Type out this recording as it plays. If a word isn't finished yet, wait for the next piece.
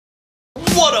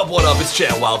What up, it's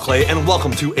Chad Wildclay, and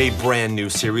welcome to a brand new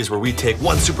series where we take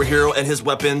one superhero and his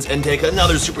weapons and take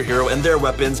another superhero and their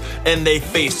weapons, and they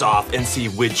face off and see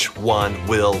which one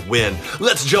will win.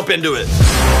 Let's jump into it.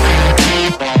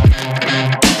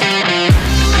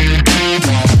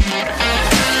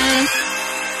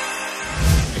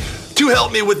 To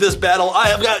help me with this battle, I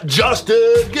have got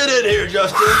Justin. Get in here,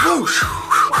 Justin.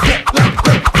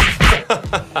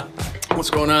 What's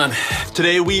going on?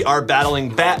 Today we are battling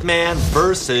Batman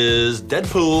versus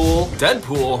Deadpool.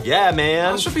 Deadpool? Yeah,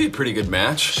 man. That should be a pretty good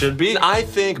match. Should be. I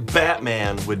think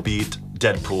Batman would beat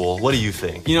Deadpool. What do you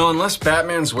think? You know, unless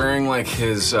Batman's wearing like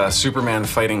his Superman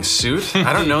fighting suit,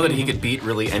 I don't know that he could beat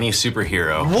really any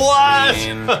superhero. What? I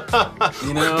mean,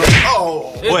 you know?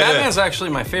 Batman's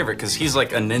actually my favorite because he's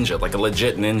like a ninja, like a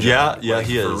legit ninja. Yeah, like,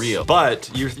 he is. For real.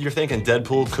 But you're thinking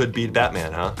Deadpool could beat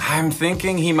Batman, huh? I'm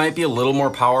thinking he might be a little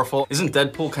more powerful. Isn't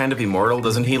Deadpool kind of immortal?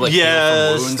 Doesn't he like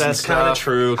heal from wounds that's kind of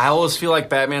true. I always feel like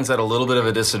Batman's at a little bit of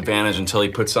a disadvantage until he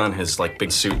puts on his like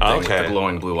big suit thing with the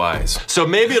glowing blue eyes. So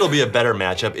maybe it'll be a better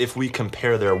matchup if we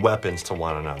compare their weapons to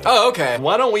one another. Oh, okay.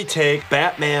 Why don't we take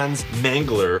Batman's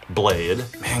Mangler blade?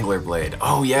 Mangler blade.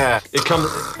 Oh yeah.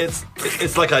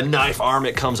 It's like a knife arm.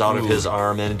 It comes out of his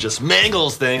arm and it just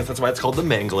mangles things. That's why it's called the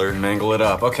Mangler. Mangle it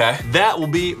up. Okay. That will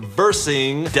be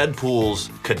versing Deadpool's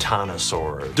katana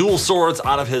sword. Dual swords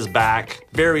out of his back.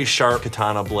 Very sharp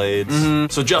katana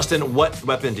blades. So Justin, what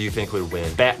weapon do you think would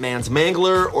win? Batman's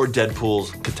Mangler or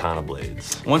Deadpool's katana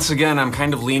blades? Once again, I'm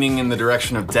kind of leaning in the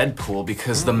direction of Deadpool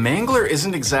because the Mangler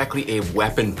isn't exactly a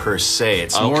weapon per se.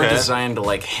 It's more designed to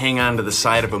like hang on to the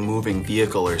side of a moving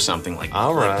vehicle or something like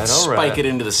spike it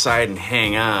into the side and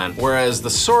hang on. Whereas the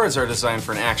swords are designed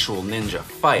for an actual ninja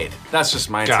fight. That's just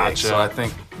my take. So I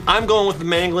think I'm going with the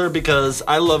Mangler because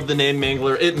I love the name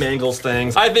Mangler. It mangles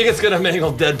things. I think it's gonna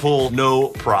mangle Deadpool, no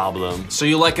problem. So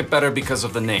you like it better because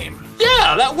of the name?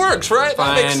 Yeah, that works, right?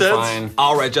 Fine, that makes sense. Fine.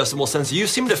 All right, Justin, well, since you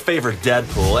seem to favor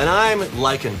Deadpool and I'm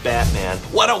liking Batman,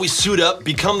 why don't we suit up,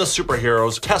 become the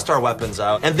superheroes, test our weapons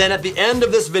out, and then at the end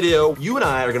of this video, you and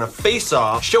I are gonna face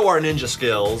off, show our ninja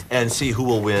skills, and see who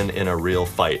will win in a real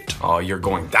fight. Oh, you're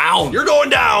going down. You're going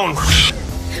down.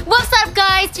 What's up,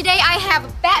 guys? Today I have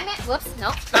Batman. Whoops,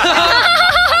 no.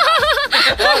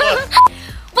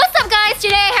 What's up, guys?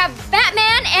 Today I have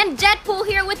Batman and Deadpool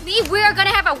here with me. We are gonna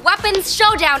have a weapons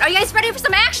showdown. Are you guys ready for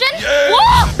some action? Yeah.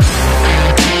 Whoa!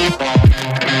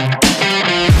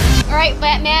 All right,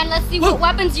 Batman. Let's see what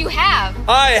weapons you have.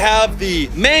 I have the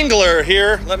Mangler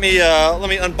here. Let me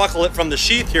unbuckle it from the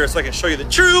sheath here so I can show you the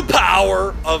true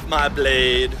power of my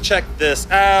blade. Check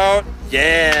this out.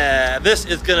 Yeah, this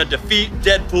is gonna defeat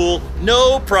Deadpool,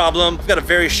 no problem. I've got a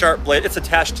very sharp blade. It's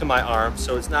attached to my arm,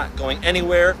 so it's not going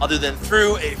anywhere other than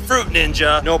through a fruit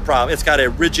ninja. No problem. It's got a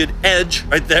rigid edge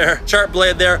right there. Sharp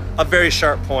blade there, a very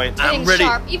sharp point. I'm ready.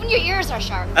 Sharp. Even your ears are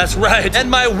sharp. That's right. And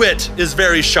my wit is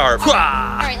very sharp. All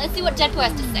right, let's see what Deadpool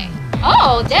has to say.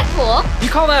 Oh, Deadpool. You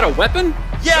call that a weapon?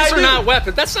 Yeah, Those I are do. not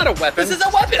weapons. That's not a weapon. This is a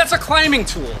weapon. That's a climbing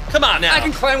tool. Come on now. I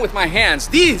can climb with my hands.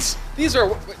 These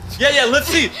are. Yeah, let's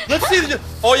see.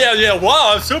 Oh yeah,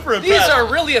 wow, I'm super impressed. These are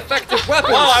really effective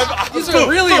weapons. Wow, These are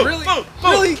really.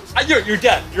 You're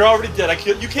dead. You're already dead.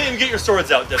 You can't even get your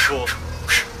swords out, Deadpool.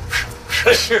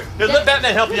 Here, let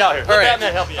Batman help you out here.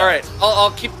 Batman help you out. All right.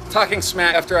 I'll keep talking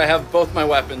smack after I have both my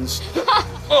weapons.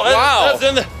 Wow.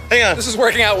 Hang on. This is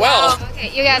working out well. Okay,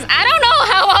 you guys. I don't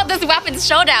know how well this weapons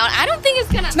showdown. I don't think it's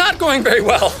gonna. It's not going very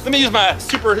well. Let me use my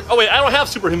super. Oh wait, I don't have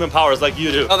superhuman powers like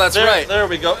you do. Oh, that's right. There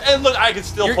we go. And look, I can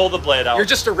still pull the blade out. You're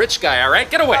just a rich guy, all right?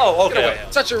 Get away. Oh, okay. Get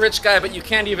away. Such a rich guy, but you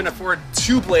can't even afford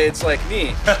 2 blades like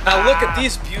me. Now look at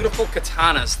these beautiful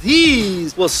katanas.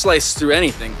 These will slice through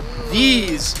anything.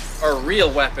 These are real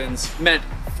weapons meant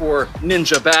for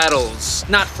ninja battles,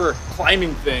 not for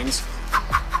climbing things.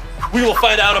 We will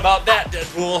find out about that,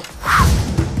 Deadpool.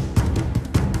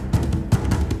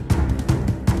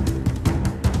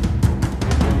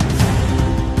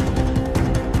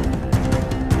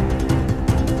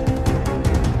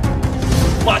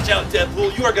 Watch out,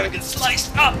 Deadpool. You are gonna get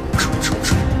sliced up.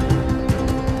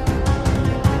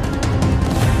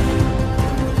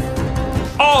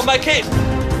 Oh, my cape.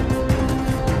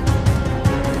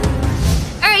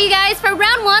 All right, you guys. For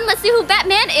round 1, let's see who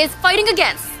Batman is fighting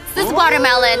against. This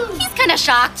watermelon, he's kind of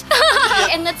shocked.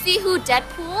 And let's see who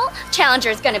Deadpool challenger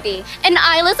is gonna be. And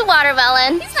Isla's a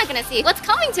watermelon. He's not gonna see what's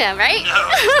coming to him, right? No.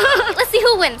 Let's see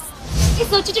who wins. Okay,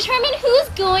 so to determine who's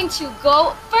going to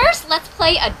go first, let's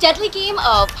play a deadly game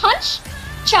of punch,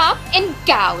 chop, and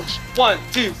gouge. 1,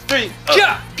 2, 3.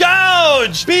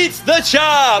 Gouge beats the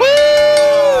chop.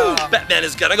 Woo! Batman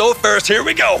is gonna go first. Here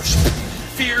we go.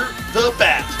 Fear the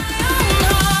bat.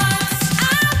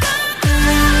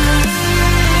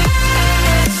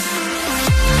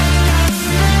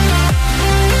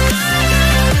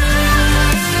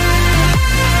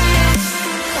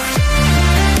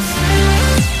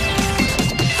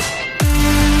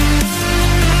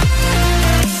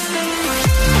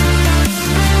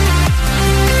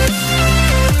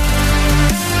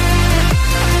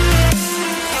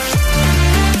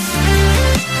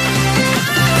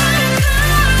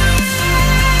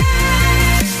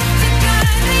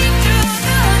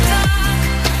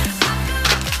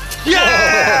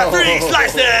 Three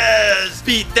slices!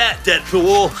 Beat that,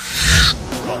 Deadpool.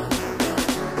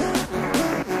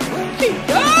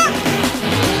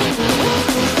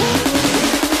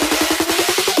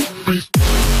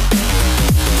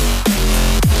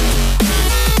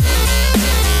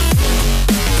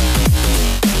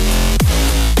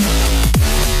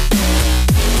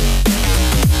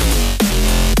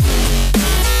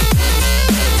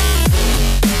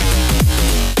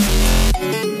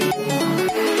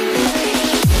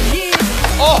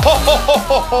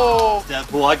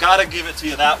 Deadpool, I gotta give it to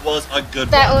you. That was a good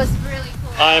one. That was really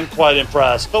cool. I'm quite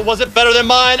impressed. But was it better than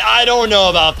mine? I don't know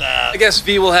about that. I guess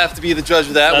V will have to be the judge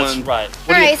of that That's one. right.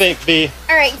 What do you think, V?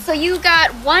 All right, so you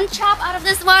got 1 chop out of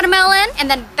this watermelon, and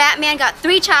then Batman got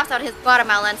 3 chops out of his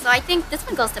watermelon. So I think this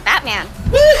one goes to Batman.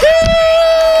 Woohoo!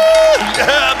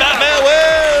 Yeah, Batman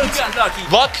wins! You got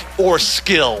lucky. Luck or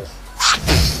skill?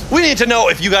 We need to know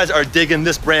if you guys are digging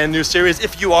this brand new series.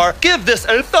 If you are, give this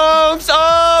a thumbs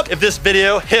up. If this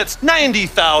video hits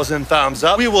 90,000 thumbs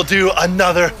up, we will do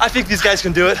another. I think these guys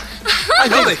can do it. I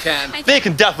know they can. They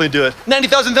can definitely do it.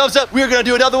 90,000 thumbs up, we're gonna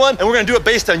do another one, and we're gonna do it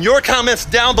based on your comments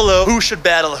down below. Who should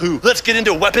battle who? Let's get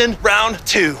into weapon round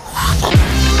 2.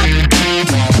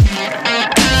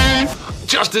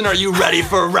 Justin, are you ready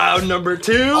for round number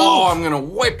 2? Oh, I'm gonna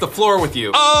wipe the floor with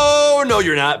you. Oh, no,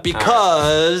 you're not,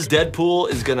 because Deadpool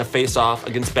is gonna face off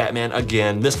against Batman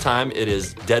again. This time it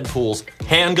is Deadpool's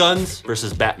handguns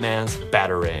versus Batman's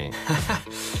batarang.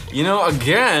 You know,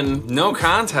 again, no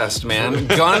contest, man.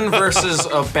 Gun versus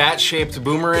a bat-shaped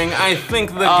boomerang. I think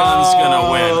the gun's gonna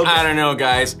win. I don't know,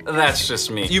 guys. That's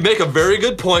just me. You make a very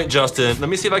good point, Justin. Let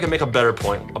me see if I can make a better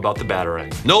point about the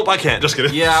batarang. Nope, I can't. Just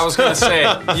kidding. Yeah, I was gonna say,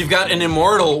 you've got an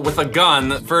immortal with a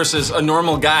gun versus a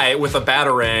normal guy with a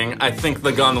batarang. I think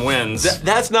the gun wins.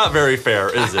 That's not very fair,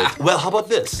 is it? Well, how about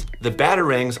this? The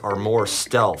batarangs are more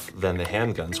stealth than the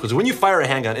handguns, because when you fire a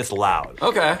handgun, it's loud.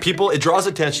 Okay. People, it draws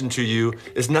attention to you.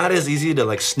 It's not as easy to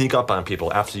like sneak up on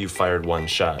people after you fired 1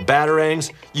 shot.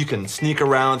 Batarangs, you can sneak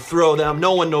around, throw them.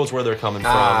 No one knows where they're coming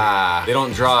from. They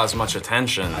don't draw as much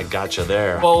attention. I gotcha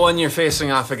there. Well, when you're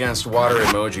facing off against water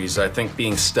emojis, I think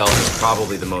being stealth is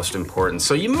probably the most important.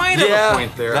 So you might have a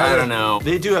point there. I don't know.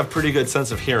 They do have pretty good sense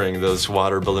of hearing, those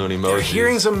water balloon emojis. Their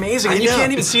hearing's amazing, and you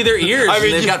can't even see their ears. I mean,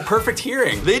 they've got perfect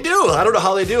hearing. They do. I don't know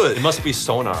how they do it. It must be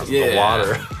sonar, the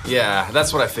water. Yeah,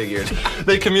 that's what I figured.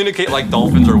 They communicate like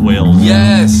dolphins or whales.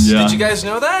 Yes. Yeah. Did you guys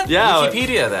know that? Yeah.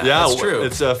 Wikipedia that. Yeah, that's true.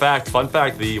 It's a fact. Fun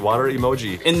fact, the water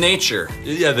emoji. In nature.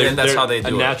 Yeah, that's how they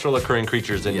do it. Natural occurring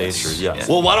creatures in nature, yes. Yeah.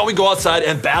 Well, why don't we go outside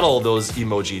and battle those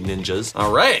emoji ninjas?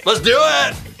 All right. Let's do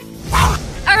it!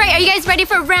 All right, are you guys ready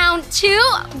for round 2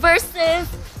 versus...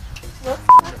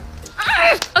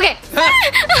 Okay.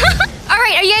 All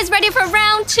right, are you guys ready for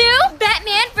round 2?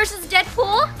 Batman versus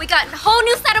Deadpool. We got a whole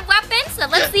new set of weapons, so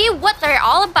let's see what they're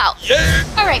all about. Yeah!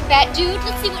 All right, Bat Dude,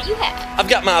 let's see what you have. I've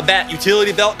got my bat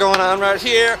utility belt going on right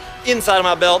here. Inside of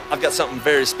my belt, I've got something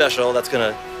very special that's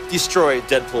gonna destroy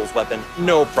Deadpool's weapon,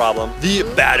 no problem. The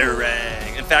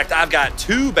batarang. In fact, I've got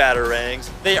 2 batarangs.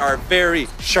 They are very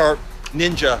sharp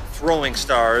ninja throwing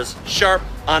stars, sharp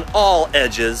on all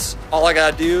edges. All I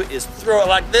gotta do is throw it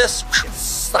like this. It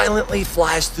silently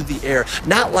flies through the air.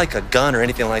 Not like a gun or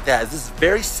anything like that. This is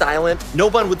very silent. No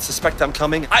one would suspect I'm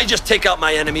coming. I just take out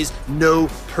my enemies, no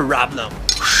problem.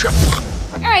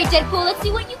 All right, Deadpool, let's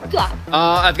see what you got.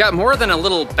 I've got more than a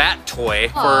little bat toy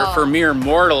for mere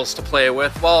mortals to play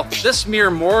with. While this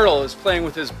mere mortal is playing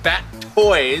with his bat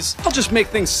toys, I'll just make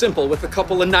things simple with a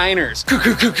couple of niners. Coo,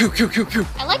 coo, coo, coo, coo, coo, coo.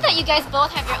 I like that you guys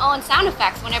both have your own sound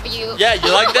effects whenever you... Yeah,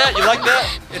 you like that? You like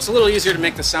that? It's a little easier to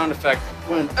make the sound effect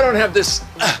when I don't have this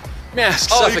mask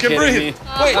suffocating you can breathe. me.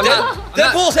 Wait,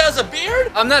 Deadpool has a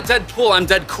beard? I'm not Deadpool, I'm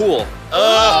Dead Cool.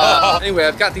 Anyway,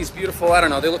 I've got these beautiful, I don't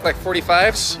know, they look like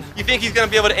 45s. You think he's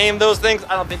gonna be able to aim those things?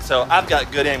 I don't think so. I've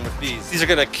got good aim with these. These are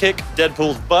gonna kick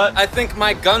Deadpool's butt. I think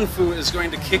my gun foo is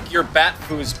going to kick your bat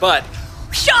foo's butt.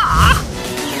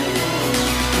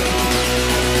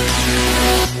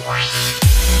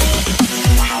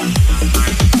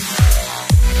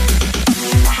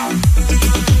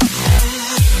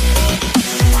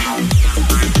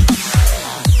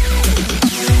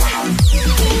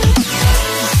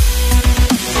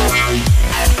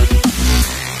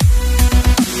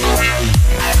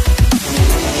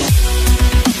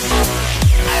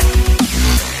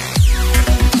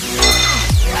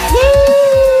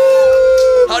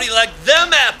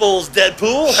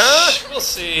 Deadpool, huh? We'll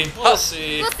see. We'll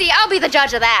see. We'll see. I'll be the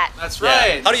judge of that. That's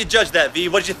right. Yeah. How do you judge that, V?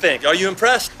 What did you think? Are you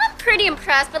impressed? I'm pretty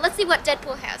impressed, but let's see what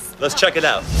Deadpool has. Let's check it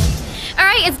out. All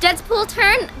right, it's Deadpool's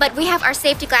turn, but we have our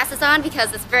safety glasses on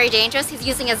because it's very dangerous. He's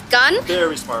using his gun.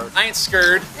 Very smart. I ain't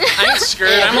scared. I ain't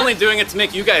scared. I'm only doing it to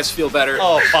make you guys feel better.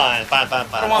 Oh, fine. I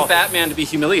don't want Batman to be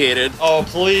humiliated. Oh,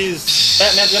 please.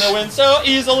 Batman's gonna win so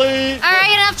easily. All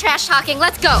right, enough trash talking.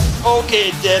 Let's go.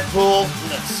 Okay, Deadpool.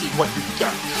 Let's see what you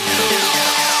got.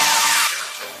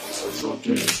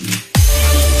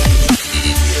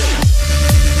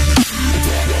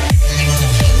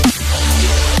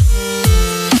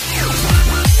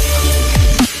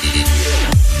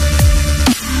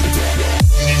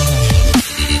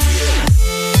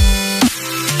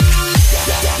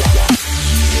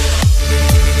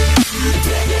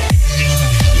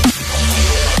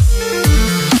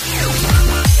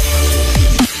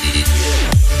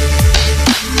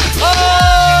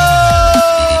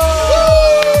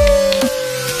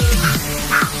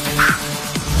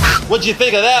 What'd you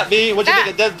think of that, B? What'd you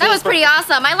think of Deadpool? That was pretty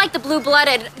awesome. I like the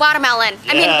blue-blooded watermelon.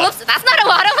 Yeah. I mean, whoops, that's not a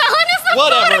watermelon, it's a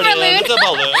Whatever watermelon. it is, it's a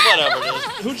balloon, whatever it is.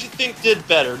 Who'd you think did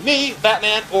better, me,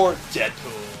 Batman, or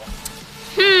Deadpool?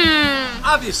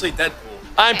 Obviously Deadpool.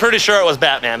 I'm pretty sure it was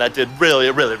Batman that did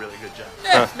really good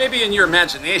job. Maybe in your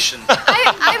imagination.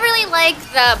 I really like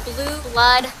the blue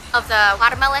blood of the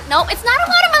watermelon. No, it's not a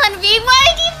watermelon, V. Why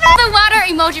do you the water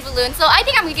emoji balloon? So I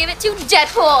think I'm gonna give it to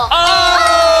Deadpool. Oh!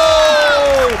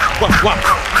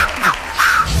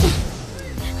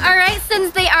 All right,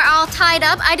 since they are all tied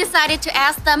up, I decided to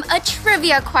ask them a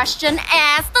trivia question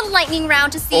as the lightning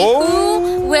round to see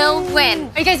who will win.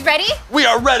 Are you guys ready? We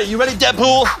are ready. You ready,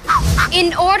 Deadpool?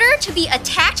 In order to be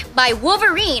attacked by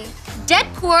Wolverine,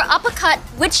 Deadpool uppercut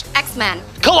which X-Men?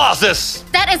 Colossus.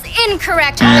 That is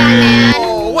incorrect, Batman.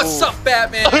 Oh, what's up,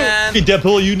 Batman? Hey,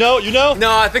 Deadpool, you know?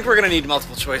 No, I think we're gonna need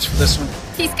multiple choice for this one.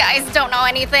 These guys don't know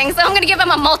anything, so I'm gonna give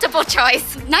them a multiple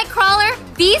choice. Nightcrawler,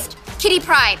 Beast, Kitty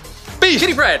Pryde. Beast.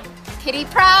 Kitty Pryde. Kitty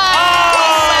Pryde.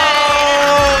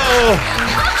 Oh!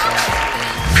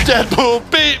 Deadpool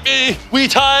beat me. We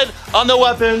tied on the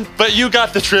weapon, but you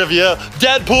got the trivia.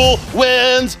 Deadpool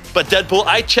wins. But Deadpool,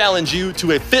 I challenge you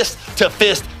to a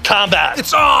fist-to-fist combat.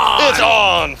 It's on! It's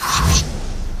on!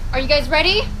 Are you guys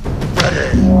ready?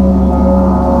 Ready.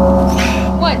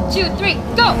 1, 2, 3,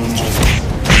 go!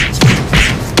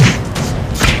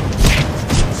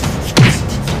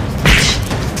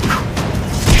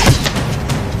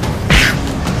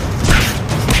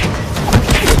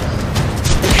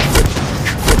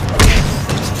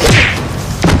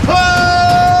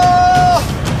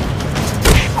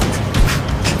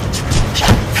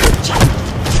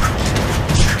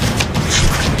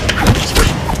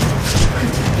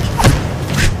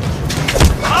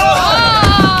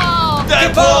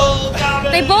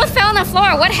 They both fell on the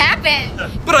floor. What happened?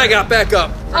 But I got back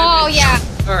up. Oh, yeah.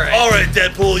 All right. All right,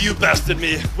 Deadpool, you bested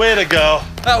me. Way to go.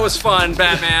 That was fun,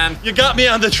 Batman. You got me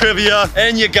on the trivia,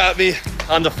 and you got me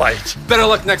on the fight. Better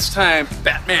luck next time,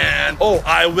 Batman. Oh,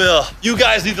 I will. You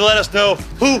guys need to let us know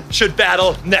who should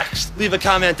battle next. Leave a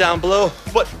comment down below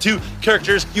what 2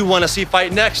 characters you want to see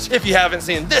fight next. If you haven't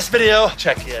seen this video,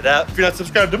 check it out. If you're not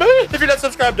subscribed to me,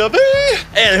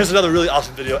 and here's another really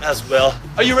awesome video as well.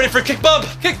 Are you ready for kick bump?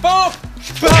 Kick bump!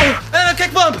 And a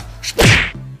kick bump!